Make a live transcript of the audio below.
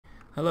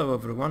Hello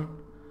everyone,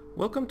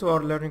 welcome to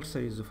our learning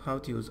series of how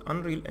to use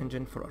Unreal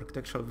Engine for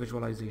architectural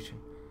visualization.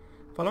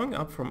 Following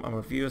up from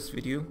our previous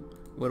video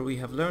where we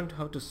have learned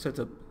how to set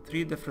up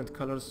 3 different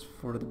colors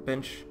for the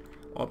bench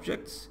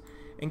objects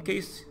in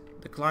case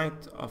the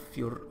client of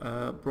your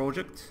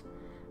project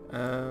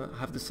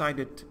have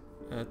decided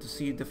to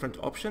see different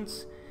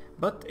options,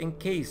 but in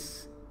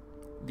case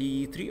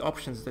the 3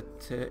 options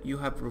that you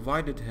have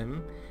provided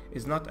him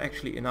is not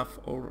actually enough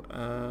or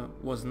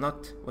was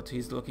not what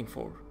he's looking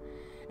for.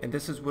 And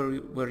this is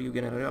where you're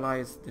gonna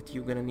realize that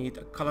you're gonna need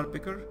a color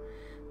picker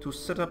to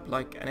set up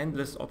like an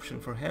endless option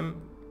for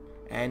him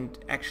and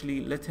actually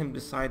let him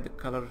decide the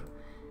color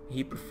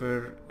he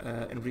prefer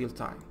in real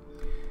time.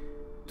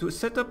 To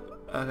set up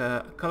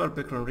a color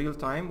picker in real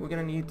time, we're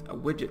gonna need a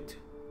widget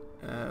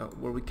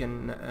where we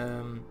can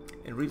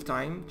in real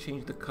time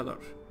change the color.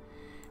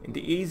 And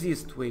the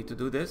easiest way to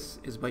do this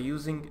is by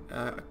using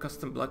a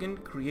custom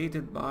plugin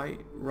created by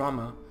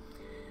Rama.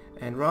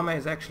 And Rama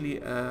is actually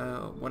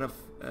one of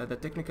the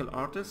technical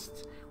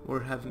artists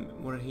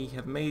where he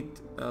have made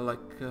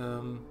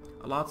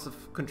lots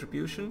of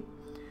contribution,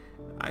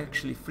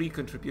 actually free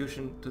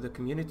contribution to the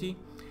community.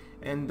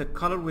 And the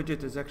color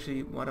widget is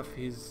actually one of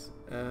his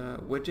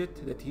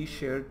widget that he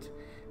shared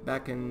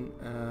back in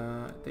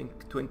I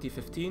think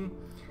 2015,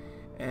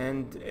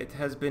 and it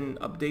has been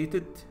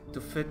updated to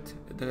fit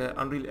the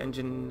Unreal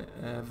Engine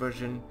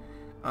version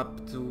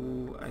up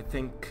to I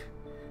think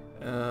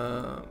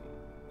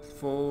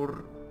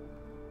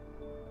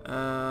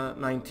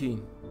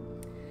 4.19,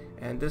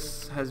 and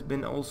this has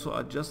been also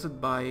adjusted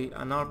by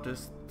an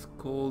artist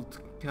called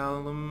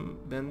Callum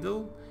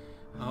Bendel.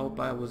 I hope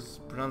I was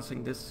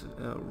pronouncing this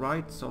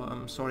right, so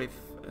I'm sorry if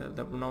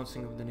the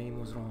pronouncing of the name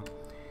was wrong.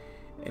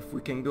 If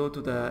we can go to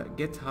the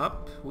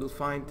GitHub, we'll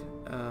find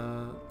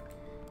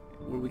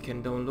where we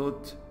can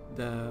download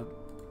the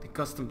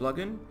custom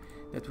plugin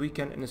that we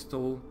can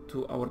install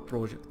to our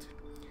project.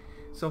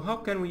 So how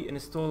can we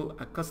install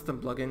a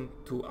custom plugin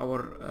to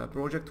our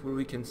project where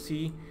we can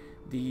see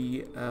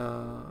the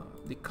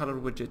color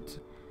widget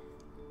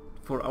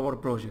for our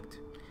project?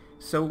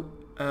 So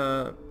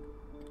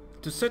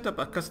to set up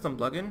a custom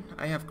plugin,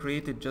 I have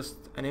created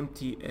just an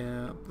empty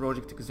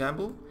project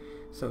example,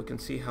 so you can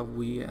see how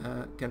we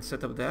can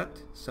set up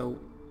that. So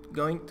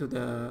going to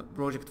the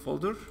project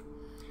folder,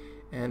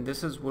 and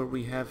this is where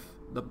we have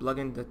the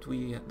plugin that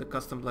the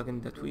custom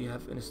plugin that we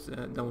have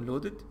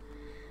downloaded.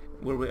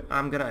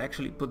 I'm gonna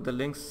actually put the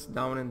links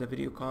down in the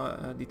video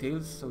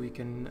details so we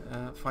can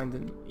find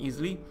them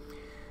easily.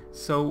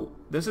 So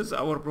this is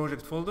our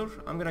project folder.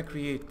 I'm gonna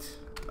create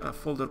a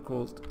folder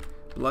called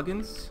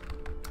plugins,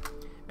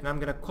 and I'm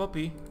gonna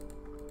copy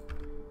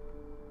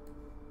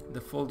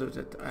the folder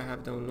that I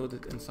have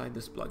downloaded inside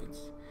this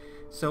plugins.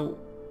 So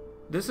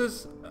this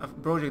is a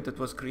project that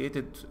was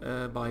created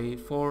by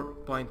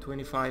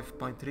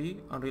 4.25.3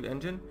 Unreal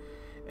Engine.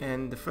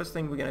 And the first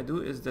thing we're gonna do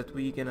is that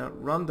we're gonna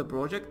run the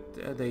project,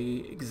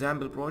 the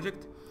example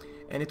project,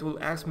 and it will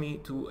ask me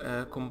to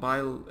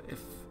compile if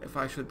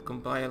I should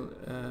compile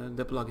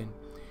the plugin.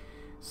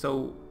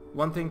 So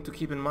one thing to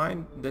keep in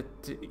mind that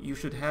you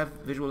should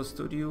have Visual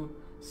Studio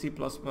C++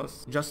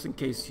 just in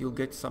case you'll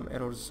get some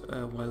errors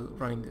while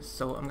running this.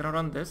 So I'm gonna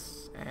run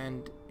this,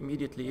 and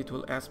immediately it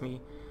will ask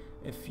me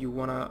if you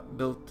wanna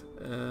build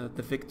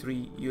the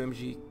Victory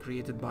UMG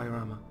created by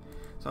Rama.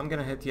 So I'm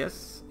gonna hit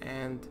yes,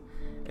 and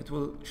it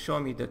will show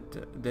me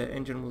that the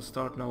engine will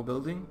start now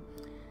building.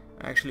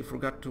 I actually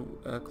forgot to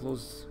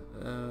close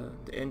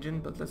the engine,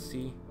 but let's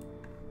see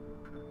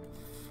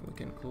if we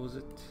can close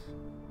it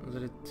and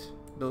let it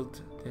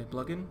build the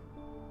plugin.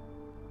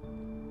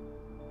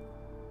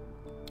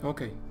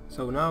 Okay,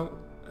 so now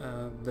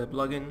the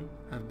plugin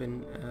have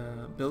been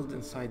built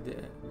inside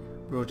the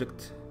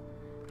project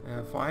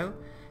file.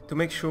 To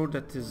make sure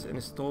that is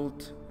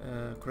installed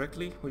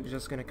correctly, we're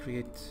just gonna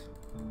create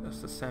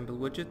just a sample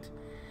widget.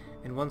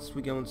 And once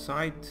we go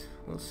inside,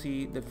 we'll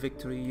see the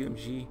Victory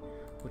UMG,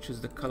 which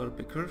is the color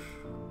picker.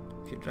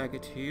 If you drag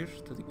it here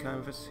to the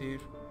canvas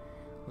here,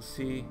 we'll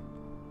see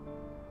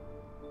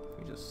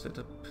we just set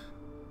up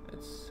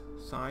its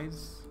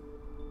size.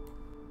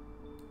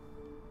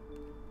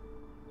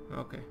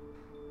 Okay,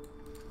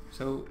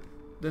 so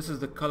this is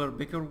the color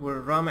picker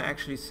where Rama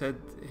actually said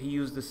he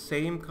used the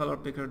same color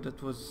picker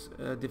that was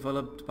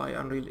developed by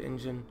Unreal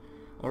Engine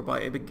or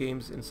by Epic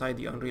Games inside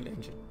the Unreal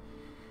Engine.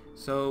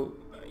 So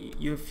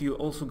if you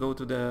also go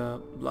to the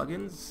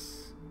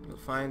plugins, you'll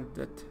find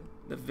that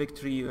the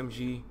Victory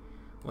UMG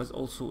was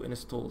also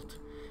installed.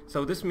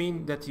 So this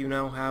means that you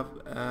now have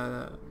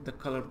the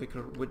color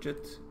picker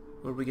widget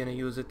where we're gonna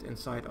use it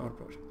inside our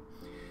project.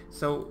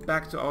 So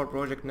back to our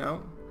project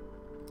now,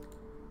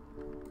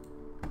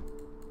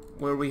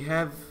 where we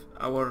have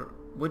our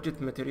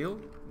widget material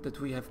that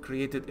we have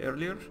created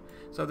earlier.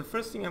 So the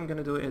first thing I'm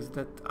gonna do is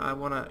that I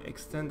wanna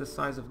extend the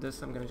size of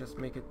this. I'm gonna just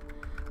make it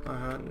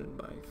 500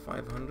 by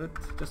 500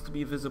 just to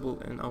be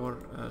visible in our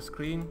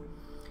screen.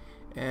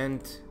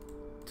 And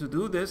to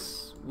do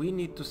this, we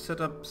need to set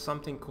up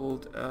something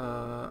called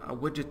a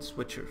widget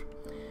switcher.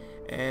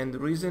 And the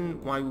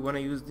reason why we want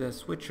to use the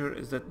switcher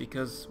is that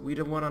because we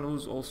don't want to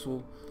lose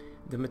also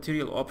the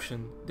material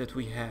option that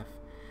we have.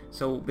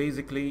 So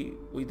basically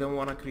we don't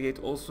want to create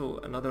also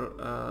another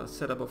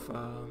setup of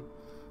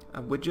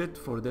a widget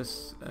for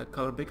this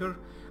color picker.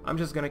 I'm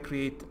just gonna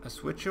create a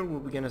switcher where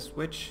we're gonna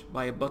switch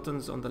by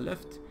buttons on the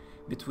left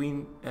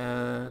between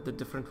the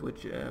different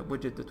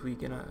widget that we're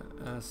gonna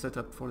set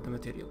up for the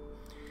material.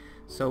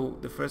 So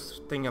the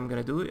first thing I'm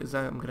gonna do is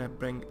I'm gonna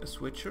bring a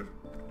switcher.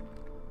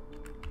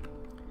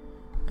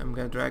 I'm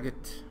gonna drag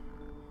it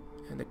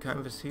in the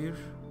canvas here,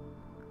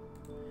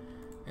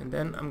 and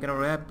then I'm gonna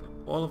wrap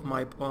all of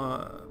my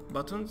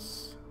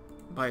buttons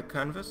by a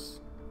canvas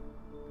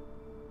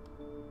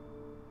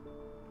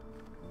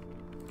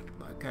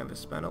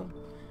panel,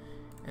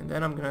 and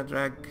then I'm gonna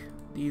drag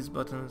these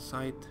buttons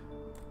inside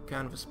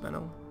canvas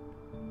panel.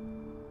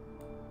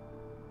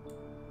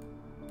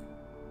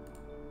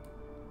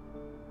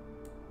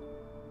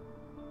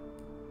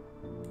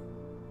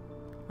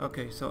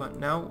 Okay, so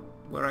now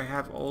where I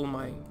have all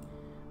my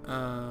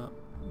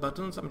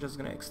buttons, I'm just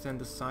gonna extend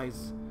the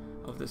size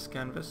of this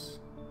canvas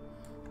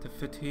to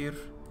fit here,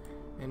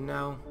 and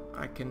now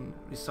I can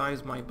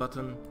resize my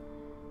button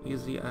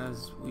easily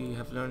as we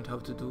have learned how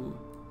to do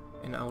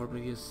in our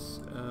previous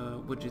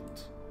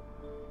widget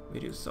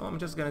videos. So I'm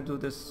just gonna do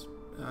this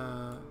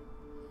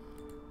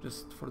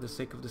just for the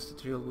sake of this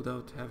tutorial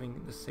without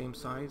having the same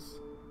size,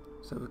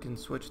 so we can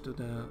switch to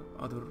the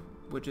other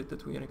widget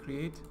that we're gonna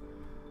create.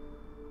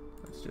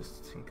 Let's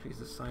just increase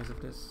the size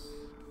of this.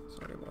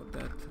 Sorry about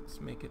that.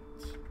 Let's make it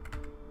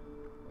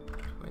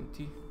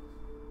 20.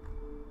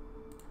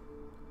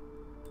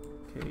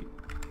 Okay.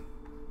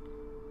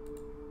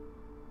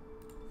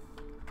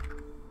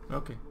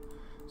 Okay.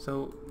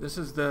 So this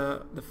is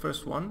the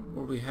first one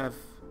where we have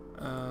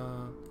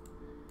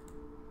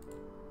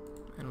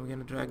and we're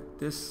gonna drag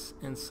this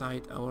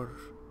inside our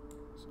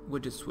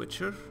widget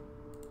switcher.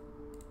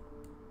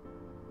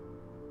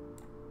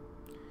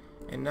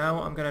 And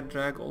now I'm gonna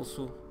drag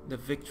also the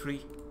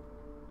victory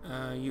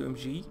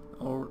UMG,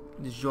 or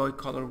the joy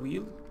color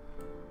wheel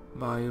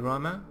by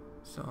Rama.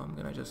 So I'm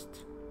gonna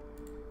just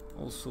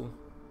also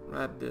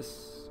wrap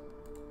this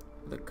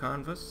with the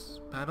canvas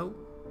panel.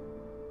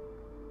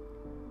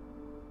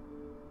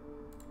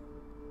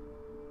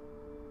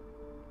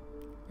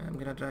 And I'm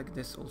gonna drag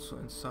this also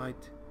inside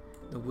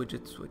the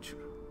widget switcher.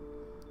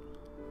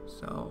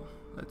 So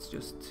let's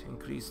just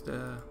increase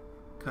the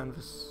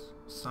canvas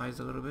size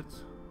a little bit.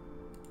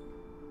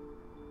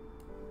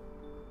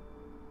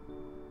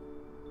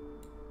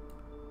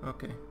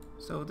 Okay,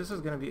 so this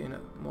is gonna be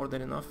more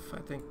than enough. I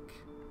think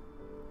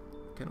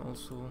you can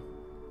also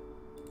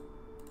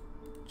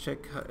check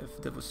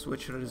if the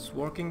switcher is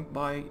working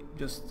by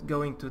just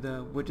going to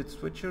the widget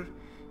switcher.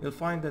 You'll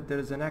find that there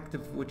is an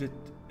active widget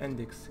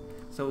index.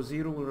 So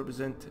 0 will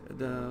represent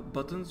the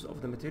buttons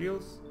of the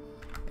materials,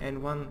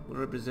 and 1 will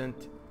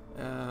represent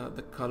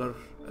the color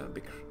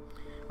picker.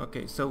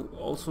 Okay, so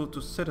also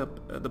to set up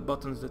the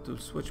buttons that will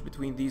switch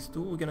between these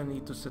two, we're gonna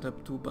need to set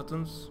up 2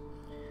 buttons.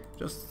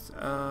 Just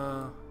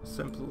a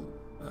simple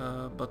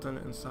button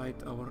inside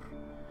our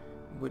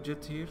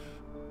widget here.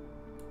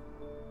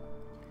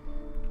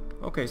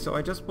 Okay, so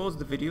I just paused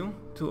the video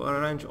to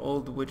arrange all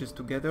the widgets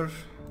together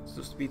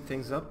to speed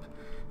things up.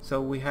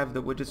 So we have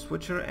the widget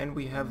switcher and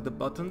we have the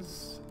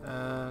buttons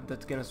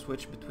that's gonna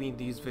switch between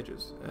these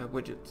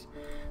widgets.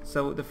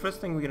 So the first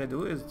thing we're gonna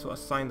do is to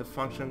assign the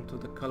function to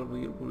the color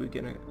wheel where we're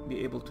gonna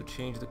be able to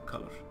change the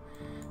color.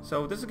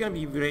 So this is gonna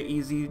be very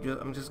easy.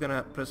 I'm just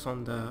gonna press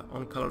on the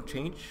color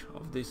change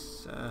of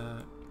this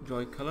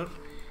joy color,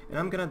 and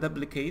I'm gonna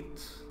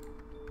duplicate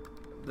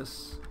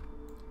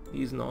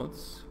these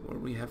nodes where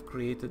we have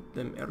created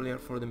them earlier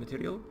for the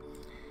material,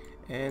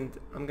 and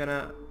I'm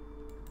gonna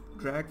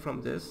drag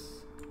from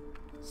this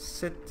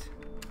set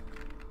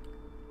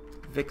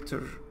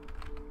vector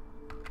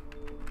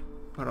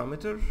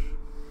parameter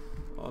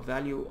or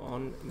value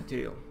on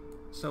material.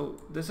 So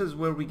this is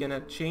where we're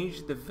gonna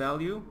change the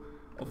value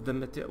of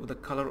the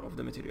color of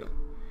the material.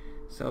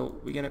 So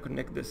we're gonna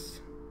connect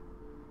this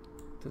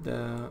to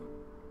the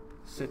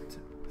set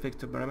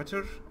vector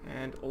parameter,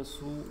 and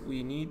also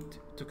we need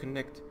to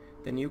connect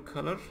the new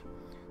color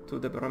to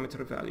the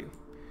parameter value.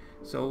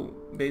 So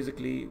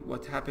basically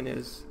what happened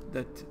is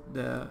that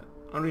the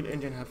Unreal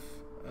Engine have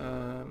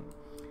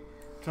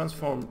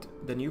transformed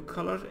the new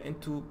color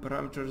into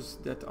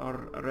parameters that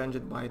are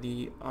arranged by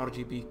the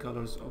RGB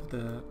colors of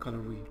the color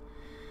wheel.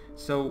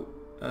 So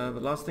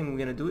the last thing we're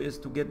gonna do is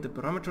to get the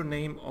parameter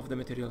name of the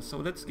material. So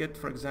let's get,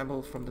 for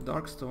example, from the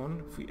dark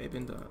stone. If we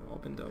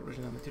open the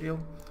original material,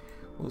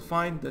 we'll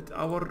find that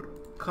our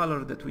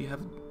color that we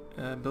have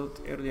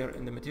built earlier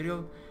in the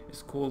material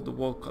is called the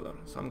wall color.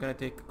 So I'm gonna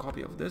take a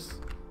copy of this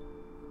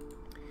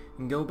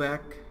and go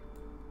back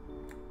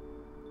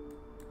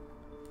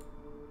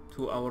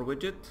to our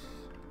widget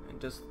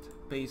and just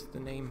paste the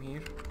name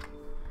here.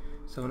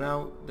 So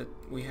now that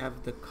we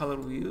have the color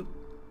wheel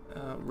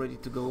ready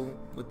to go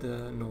with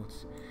the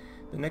nodes,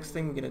 the next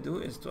thing we're gonna do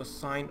is to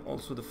assign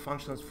also the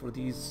functions for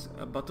these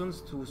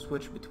buttons to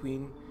switch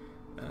between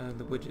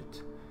the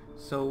widget.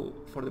 So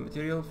for the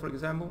material, for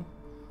example,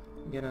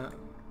 I'm gonna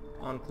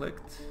unclick.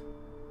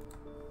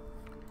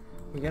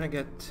 We're gonna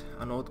get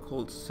a node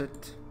called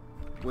set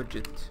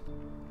widget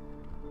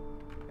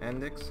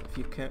index. If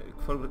you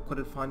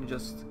couldn't find,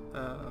 just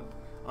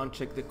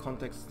uncheck the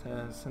context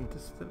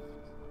sensitive.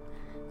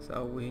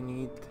 So we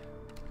need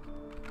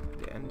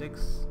the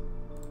index,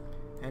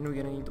 and we're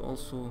gonna need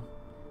also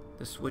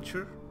the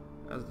switcher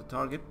as the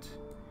target,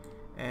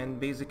 and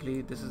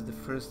basically this is the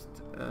first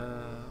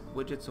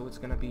widget, so it's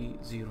gonna be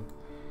 0.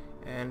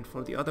 And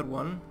for the other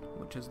one,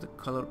 which is the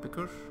color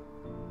picker,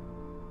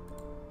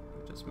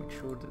 just make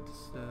sure that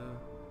it's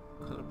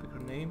the color picker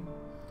name,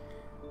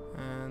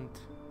 and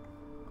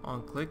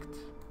unclicked,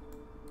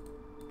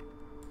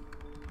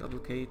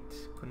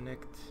 duplicate,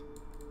 connect,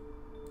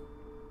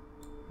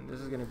 and this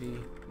is gonna be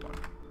 1.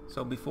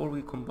 So before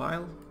we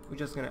compile, we're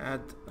just gonna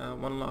add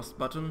one last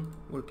button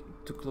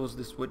to close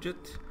this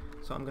widget.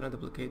 So I'm gonna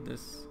duplicate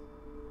this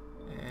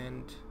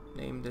and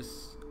name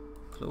this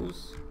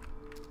close,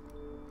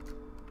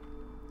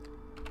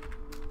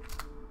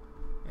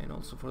 and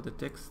also for the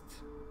text,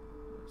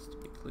 just to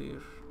be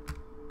clear.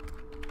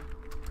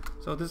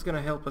 So this is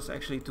gonna help us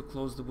actually to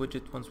close the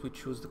widget once we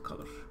choose the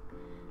color,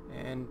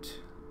 and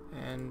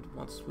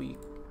once we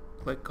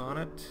click on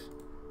it,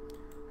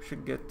 we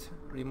should get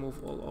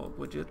remove all our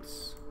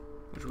widgets,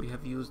 which we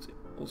have used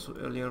also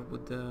earlier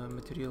with the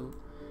material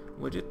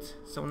widget.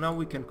 So now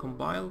we can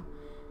compile,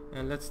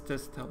 and let's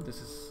test how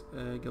this is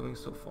going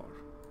so far.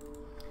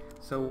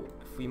 So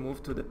if we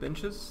move to the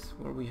benches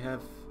where we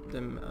have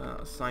them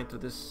assigned to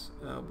this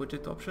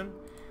widget option,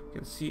 you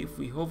can see if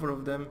we hover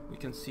over them, we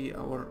can see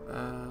our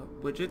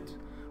widget,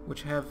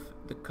 which have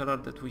the color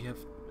that we have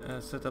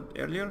set up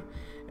earlier.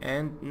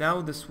 And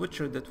now the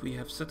switcher that we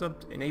have set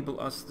up enable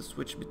us to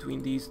switch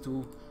between these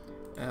two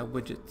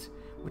widgets,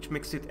 which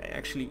makes it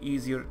actually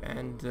easier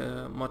and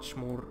much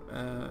more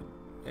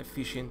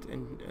efficient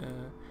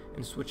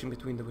in switching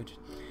between the widgets.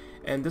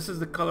 And this is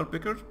the color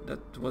picker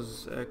that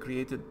was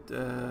created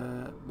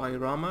by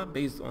Rama,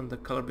 based on the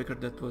color picker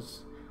that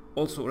was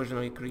also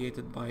originally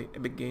created by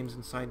Epic Games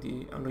inside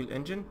the Unreal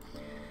Engine,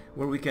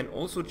 where we can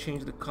also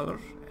change the color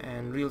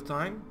in real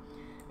time,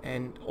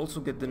 and also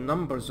get the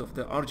numbers of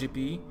the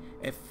RGB.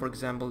 If, for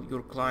example,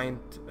 your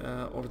client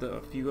or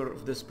the viewer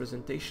of this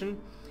presentation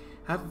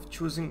have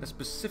choosing a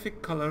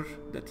specific color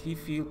that he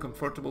feel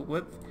comfortable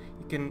with,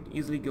 you can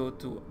easily go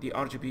to the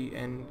RGB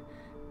and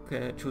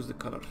choose the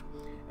color.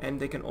 And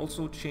they can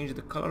also change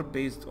the color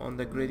based on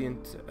the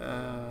gradient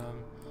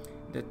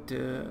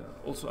that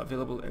also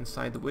available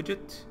inside the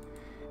widget.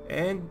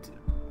 And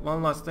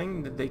one last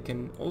thing, that they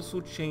can also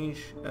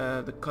change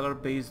the color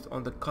based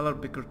on the color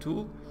picker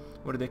tool,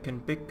 where they can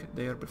pick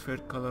their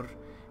preferred color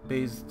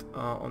based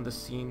on the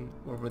scene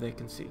wherever they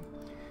can see.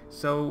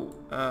 So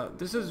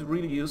this is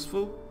really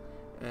useful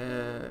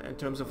in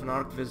terms of an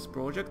ArcViz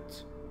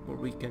project, where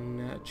we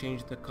can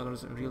change the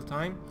colors in real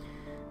time.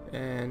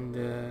 And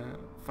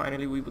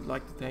finally, we would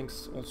like to thank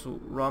also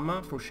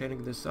Rama for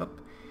sharing this up,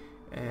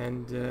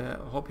 and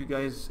hope you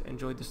guys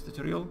enjoyed this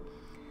tutorial.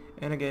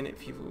 And again,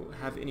 if you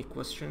have any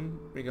question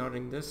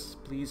regarding this,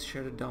 please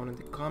share it down in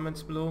the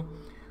comments below.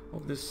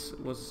 Hope this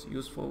was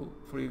useful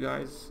for you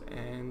guys,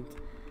 and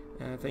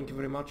thank you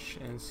very much,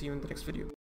 and see you in the next video.